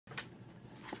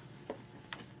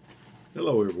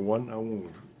Hello, everyone. I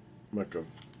want to make a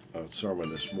sermon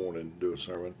this morning, do a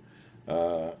sermon.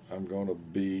 I'm going to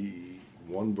be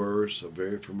one verse, a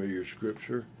very familiar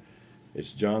scripture.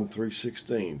 It's John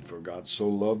 3:16. For God so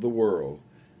loved the world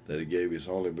that he gave his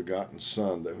only begotten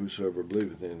Son, that whosoever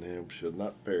believeth in him should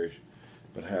not perish,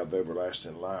 but have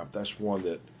everlasting life. That's one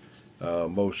that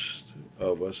most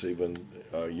of us, even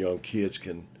young kids,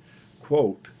 can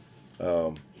quote.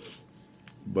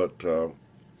 But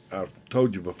I've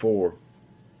told you before,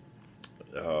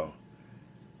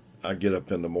 I get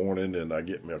up in the morning and I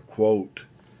get me a quote,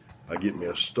 I get me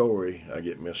a story, I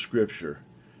get me a scripture.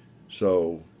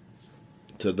 So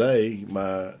today,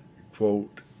 my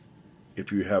quote,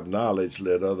 if you have knowledge,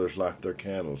 let others light their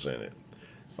candles in it,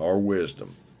 or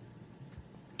wisdom.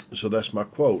 So that's my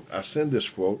quote. I send this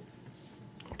quote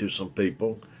to some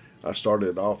people. I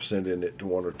started off sending it to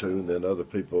one or two, and then other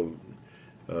people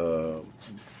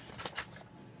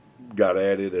got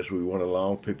added as we went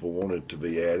along. People wanted to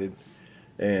be added.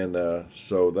 And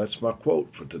so that's my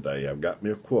quote for today. I've got me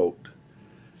a quote.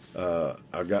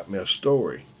 I've got me a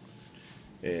story.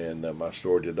 And my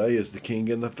story today is The King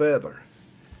and the Feather.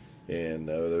 And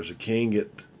there's a king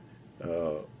that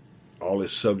all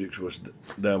his subjects was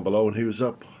down below, and he was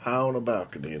up high on a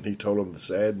balcony, and he told them the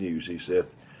sad news. He said,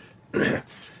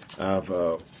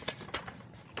 I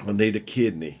need a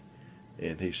kidney.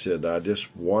 And he said, I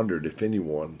just wondered if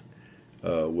anyone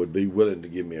would be willing to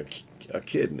give me a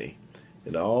kidney.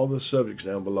 And all the subjects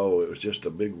down below, it was just a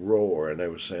big roar, and they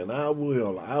were saying, I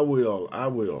will, I will, I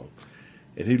will.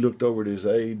 And he looked over at his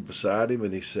aide beside him,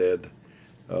 and he said,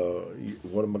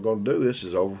 what am I going to do? This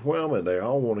is overwhelming. They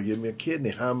all want to give me a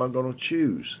kidney. How am I going to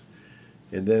choose?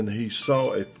 And then he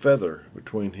saw a feather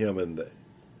between him and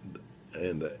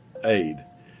the aide.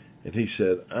 And he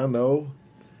said, I know.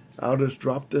 I'll just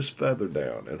drop this feather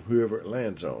down, and whoever it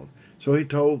lands on. So he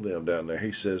told them down there,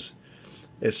 he says,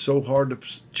 it's so hard to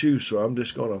choose, so I'm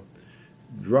just going to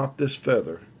drop this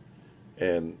feather,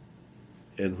 and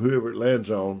whoever it lands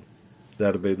on,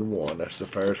 that'll be the one. That's the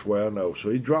fairest way I know.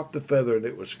 So he dropped the feather, and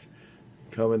it was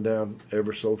coming down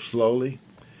ever so slowly,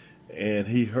 and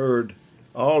he heard,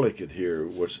 all he could hear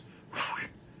was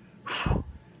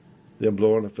them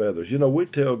blowing the feathers. You know, we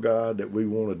tell God that we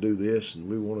want to do this and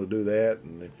we want to do that,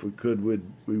 and if we could, we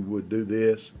would do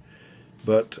this.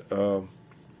 But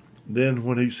then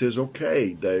when he says,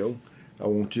 okay, Dale, I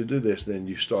want you to do this, then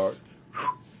you start,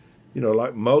 you know,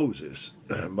 like Moses.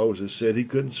 Moses said he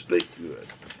couldn't speak good.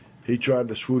 He tried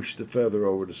to swoosh the feather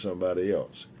over to somebody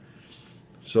else.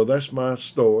 So that's my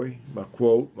story, my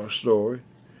quote, my story.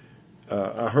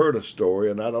 I heard a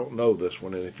story, and I don't know this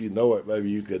one, and if you know it,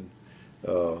 maybe you could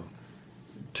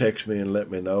text me and let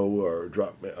me know, or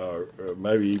drop me, or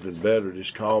maybe even better,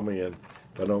 just call me, and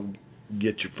if I don't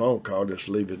get your phone call, just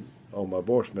leave it on my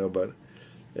voicemail. But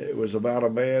it was about a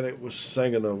man that was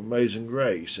singing Amazing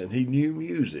Grace, and he knew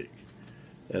music.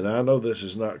 And I know this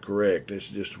is not correct, it's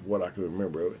just what I can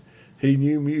remember of it. He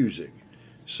knew music,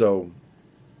 so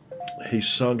he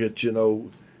sung it, you know,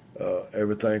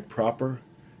 everything proper,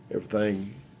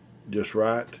 everything just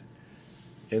right.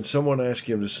 And someone asked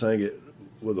him to sing it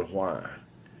with a why.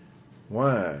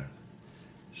 Why?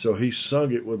 So he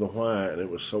sung it with a why, and it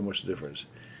was so much difference.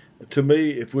 To me,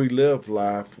 if we live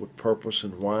life with purpose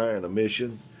and why and a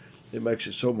mission, it makes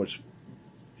it so much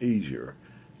easier.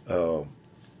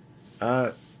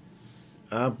 My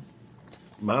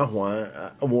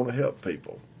why, I want to help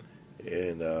people.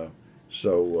 And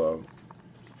so,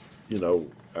 you know,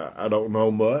 I don't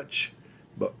know much,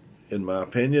 but in my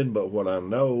opinion, but what I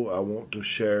know, I want to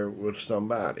share with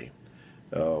somebody.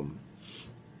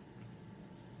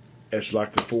 It's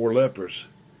like the 4 lepers.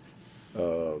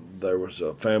 There was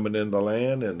a famine in the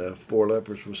land, and the 4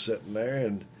 lepers were sitting there,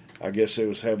 and I guess they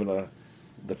was having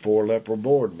the 4 leper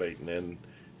board meeting,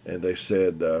 and they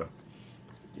said,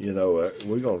 you know,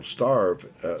 we're going to starve.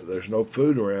 There's no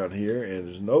food around here, and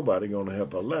there's nobody going to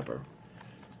help a leper.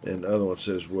 And the other one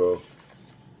says, well,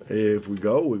 if we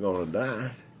go, we're going to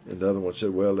die. And the other one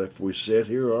said, well, if we sit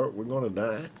here, we're going to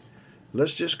die.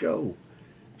 Let's just go.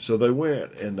 So they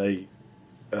went, and they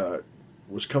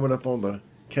was coming up on the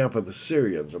camp of the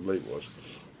Syrians, I believe it was.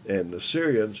 And the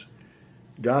Syrians,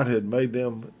 God had made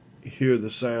them hear the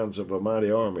sounds of a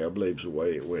mighty army, I believe is the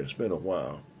way it went. It's been a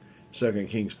while. 2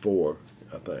 Kings 4,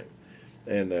 I think.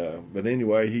 And but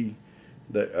anyway,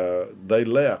 they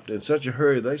left in such a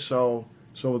hurry. They saw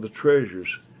some of their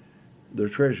treasures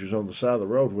on the side of the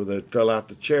road where they fell out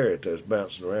the chariot that was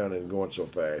bouncing around and going so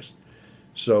fast.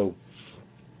 So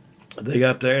they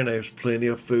got there, and there was plenty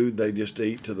of food. They just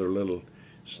eat till their little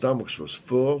stomachs was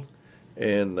full,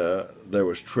 and there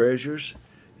was treasures.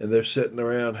 and they're sitting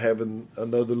around having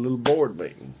another little board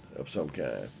meeting of some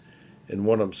kind. And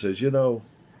one of them says, you know,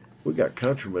 we got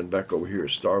countrymen back over here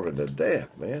starving to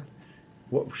death, man.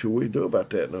 What should we do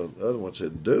about that? And the other one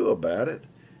said, do about it.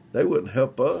 They wouldn't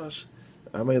help us.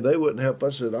 I mean, they wouldn't help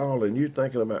us at all, and you're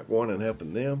thinking about going and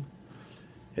helping them?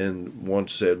 And one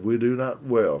said, we do not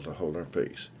well to hold our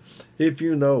peace. If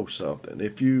you know something,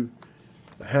 if you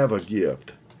have a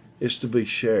gift, it's to be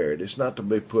shared. It's not to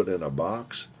be put in a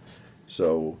box.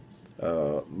 So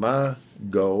my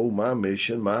goal, my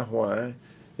mission, my why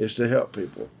is to help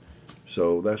people.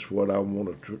 So that's what I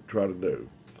want to try to do.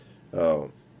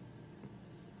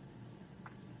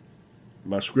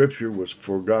 My scripture was,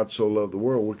 for God so loved the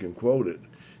world, we can quote it,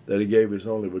 that he gave his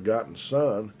only begotten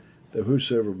Son, that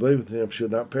whosoever believeth in him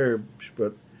should not perish,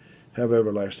 but have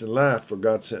everlasting life. For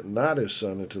God sent not his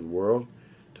Son into the world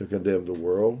to condemn the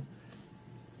world,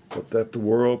 but that the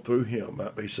world through him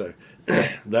might be saved.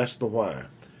 That's the why.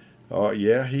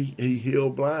 Yeah, he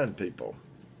healed blind people.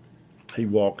 He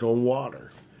walked on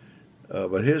water.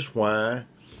 But his why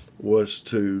was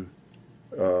to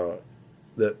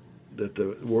that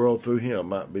the world through him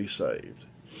might be saved.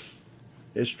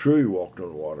 It's true he walked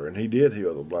on water, and he did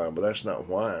heal the blind, but that's not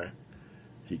why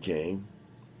he came.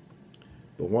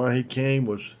 But why he came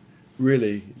was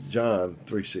really John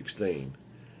 3:16.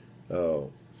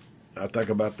 I think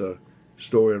about the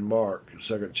story in Mark,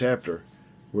 2nd chapter,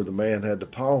 where the man had the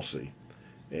palsy.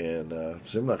 And it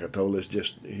seemed like I told this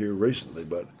just here recently,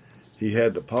 but he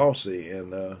had the palsy,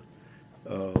 and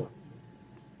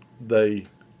they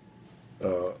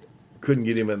couldn't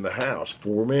get him in the house.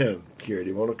 4 men carried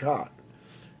him on a cot.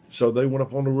 So they went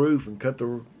up on the roof and cut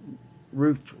the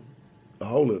roof, a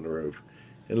hole in the roof,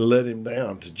 and let him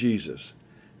down to Jesus.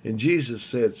 And Jesus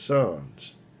said, son,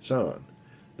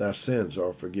 thy sins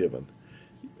are forgiven.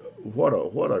 What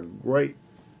a great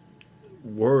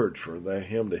word for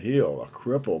him to heal a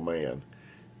crippled man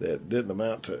that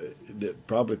that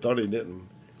probably thought he didn't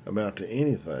amount to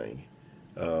anything.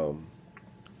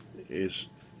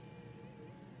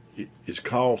 Is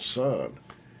called son,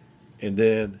 and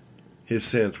then his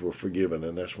sins were forgiven,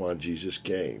 and that's why Jesus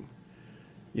came.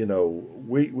 You know,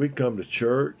 we come to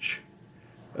church.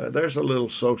 There's a little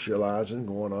socializing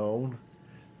going on.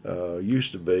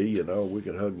 Used to be, you know, we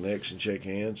could hug necks and shake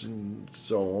hands and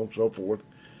so on and so forth,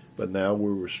 but now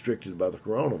we're restricted by the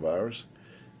coronavirus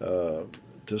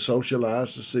to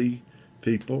socialize, to see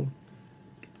people.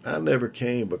 I never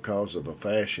came because of a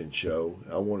fashion show.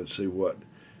 I wanted to see what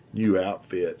new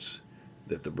outfits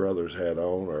that the brothers had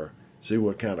on, or see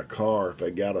what kind of car, if they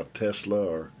got a Tesla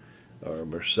or a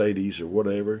Mercedes or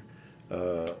whatever.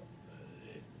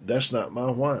 That's not my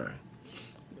why.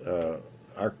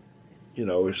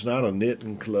 It's not a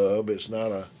knitting club, it's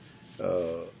not a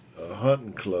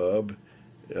hunting club,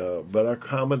 but our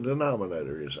common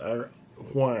denominator is our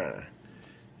why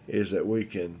is that we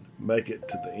can make it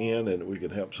to the end and we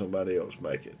can help somebody else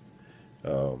make it.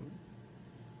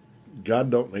 God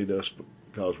don't need us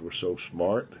because we're so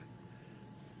smart,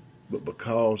 but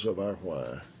because of our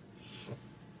why.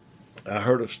 I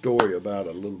heard a story about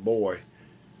a little boy.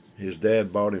 His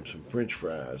dad bought him some French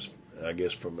fries, I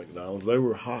guess from McDonald's. They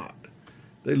were hot.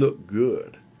 They looked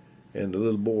good. And the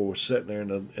little boy was sitting there,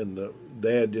 and the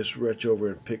dad just reached over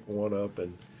and picked one up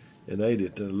and ate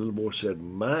it. And the little boy said,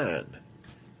 "Mine.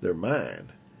 They're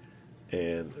mine."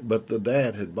 But the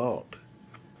dad had bought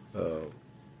it.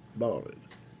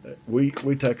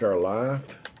 We take our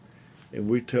life and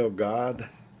we tell God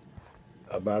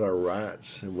about our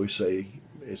rights, and we say,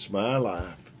 it's my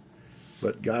life,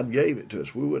 but God gave it to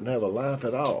us. We wouldn't have a life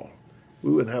at all. We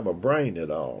wouldn't have a brain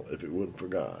at all if it wasn't for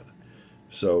God.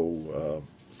 So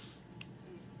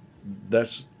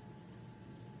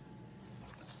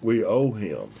we owe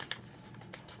him,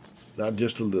 not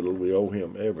just a little, we owe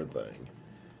him everything.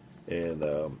 And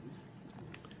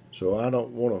so I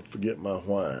don't want to forget my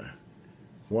why.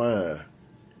 Why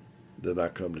did I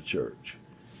come to church?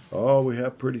 Oh, we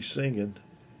have pretty singing.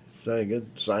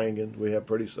 We have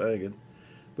pretty singing.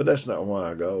 But that's not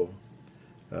why I go.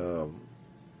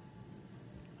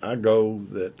 I go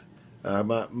that I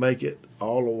might make it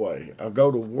all the way. I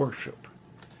go to worship.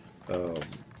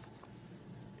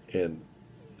 And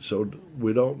so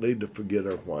we don't need to forget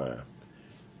our why.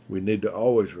 We need to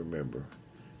always remember.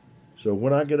 So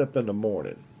when I get up in the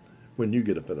morning, when you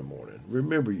get up in the morning,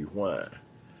 remember your why.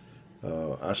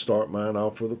 I start mine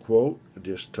off with a quote I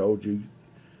just told you,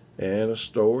 and a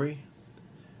story,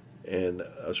 and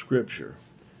a scripture,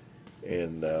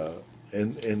 and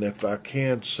if I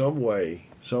can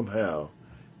somehow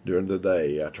during the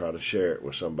day, I try to share it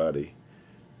with somebody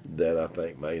that I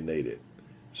think may need it.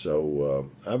 So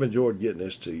I've enjoyed getting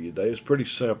this to you today. It's pretty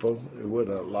simple. It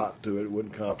wasn't a lot to it. It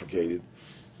wasn't complicated,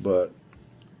 but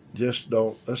let's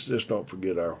just don't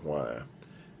forget our why.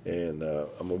 And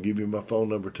I'm gonna give you my phone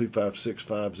number,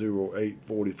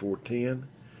 256-508-4410,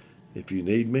 if you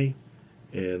need me.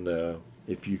 And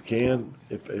if you can,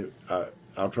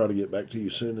 I'll try to get back to you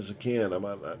as soon as I can. I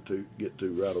might not get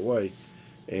to right away.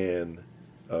 And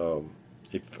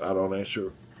if I don't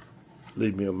answer,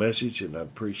 leave me a message, and I'd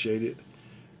appreciate it.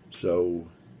 So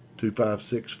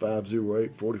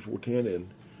 256-508-4410, and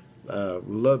I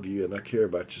love you and I care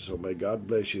about you. So may God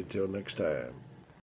bless you until next time.